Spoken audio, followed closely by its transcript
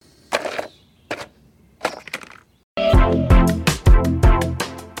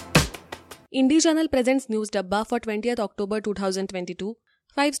Indie Journal presents News Dabba for 20th October 2022.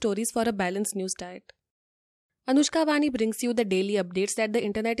 5 stories for a balanced news diet. Anushka Vani brings you the daily updates that the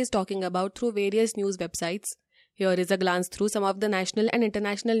internet is talking about through various news websites. Here is a glance through some of the national and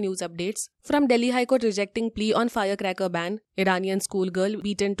international news updates. From Delhi High Court rejecting plea on firecracker ban, Iranian schoolgirl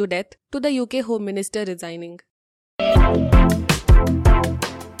beaten to death, to the UK Home Minister resigning.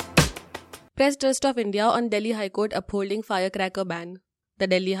 Press Trust of India on Delhi High Court upholding firecracker ban. The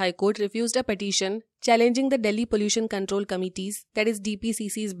Delhi High Court refused a petition challenging the Delhi Pollution Control Committee's, that is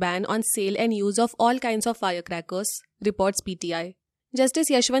DPCC's, ban on sale and use of all kinds of firecrackers, reports PTI. Justice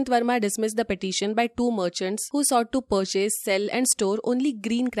Yashwant Verma dismissed the petition by 2 merchants who sought to purchase, sell and store only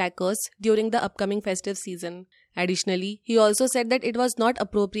green crackers during the upcoming festive season. Additionally, he also said that it was not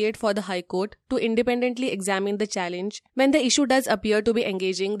appropriate for the High Court to independently examine the challenge when the issue does appear to be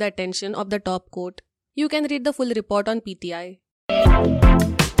engaging the attention of the top court. You can read the full report on PTI.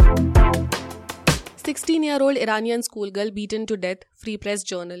 16-year-old Iranian schoolgirl beaten to death, Free Press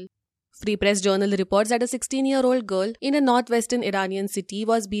Journal. Free Press Journal reports that a 16-year-old girl in a northwestern Iranian city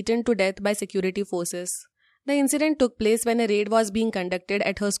was beaten to death by security forces. The incident took place when a raid was being conducted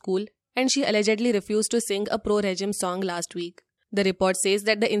at her school and she allegedly refused to sing a pro-regime song last week. The report says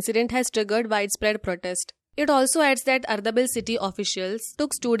that the incident has triggered widespread protest. It also adds that Ardabil city officials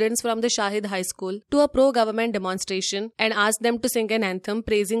took students from the Shahid High School to a pro-government demonstration and asked them to sing an anthem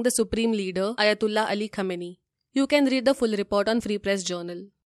praising the supreme leader Ayatollah Ali Khamenei. You can read the full report on Free Press Journal.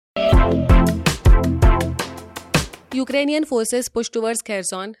 Ukrainian forces push towards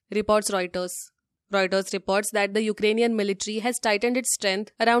Kherson, reports Reuters. Reuters reports that the Ukrainian military has tightened its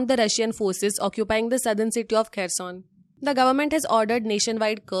strength around the Russian forces occupying the southern city of Kherson. The government has ordered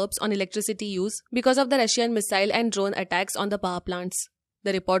nationwide curbs on electricity use because of the Russian missile and drone attacks on the power plants.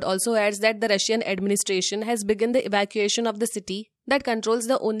 The report also adds that the Russian administration has begun the evacuation of the city that controls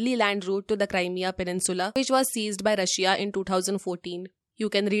the only land route to the Crimea Peninsula, which was seized by Russia in 2014. You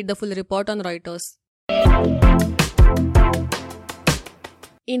can read the full report on Reuters.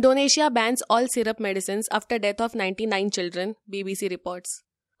 Indonesia bans all syrup medicines after death of 99 children, BBC reports.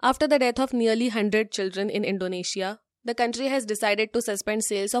 After the death of nearly 100 children in Indonesia, the country has decided to suspend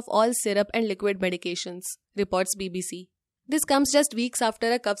sales of all syrup and liquid medications, reports BBC. This comes just weeks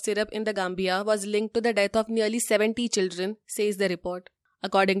after a cough syrup in the Gambia was linked to the death of nearly 70 children, says the report.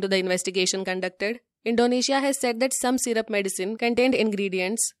 According to the investigation conducted, Indonesia has said that some syrup medicine contained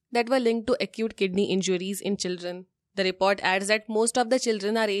ingredients that were linked to acute kidney injuries in children. The report adds that most of the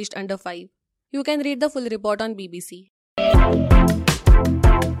children are aged under 5. You can read the full report on BBC.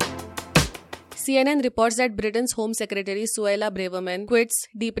 CNN reports that Britain's Home Secretary Suella Braverman quits,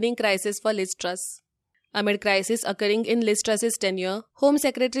 deepening crisis for Liz Truss. Amid crisis occurring in Liz Truss's tenure, Home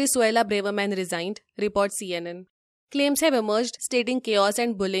Secretary Suella Braverman resigned, reports CNN. Claims have emerged stating chaos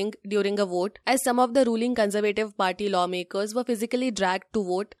and bullying during a vote as some of the ruling Conservative Party lawmakers were physically dragged to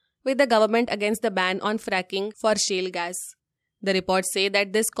vote with the government against the ban on fracking for shale gas. The reports say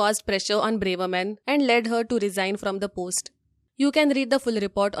that this caused pressure on Braverman and led her to resign from the post. You can read the full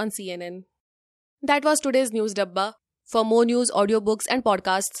report on CNN. That was today's News Dabba. For more news, audiobooks and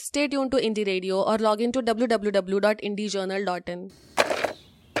podcasts, stay tuned to Indie Radio or log in to www.indiejournal.in.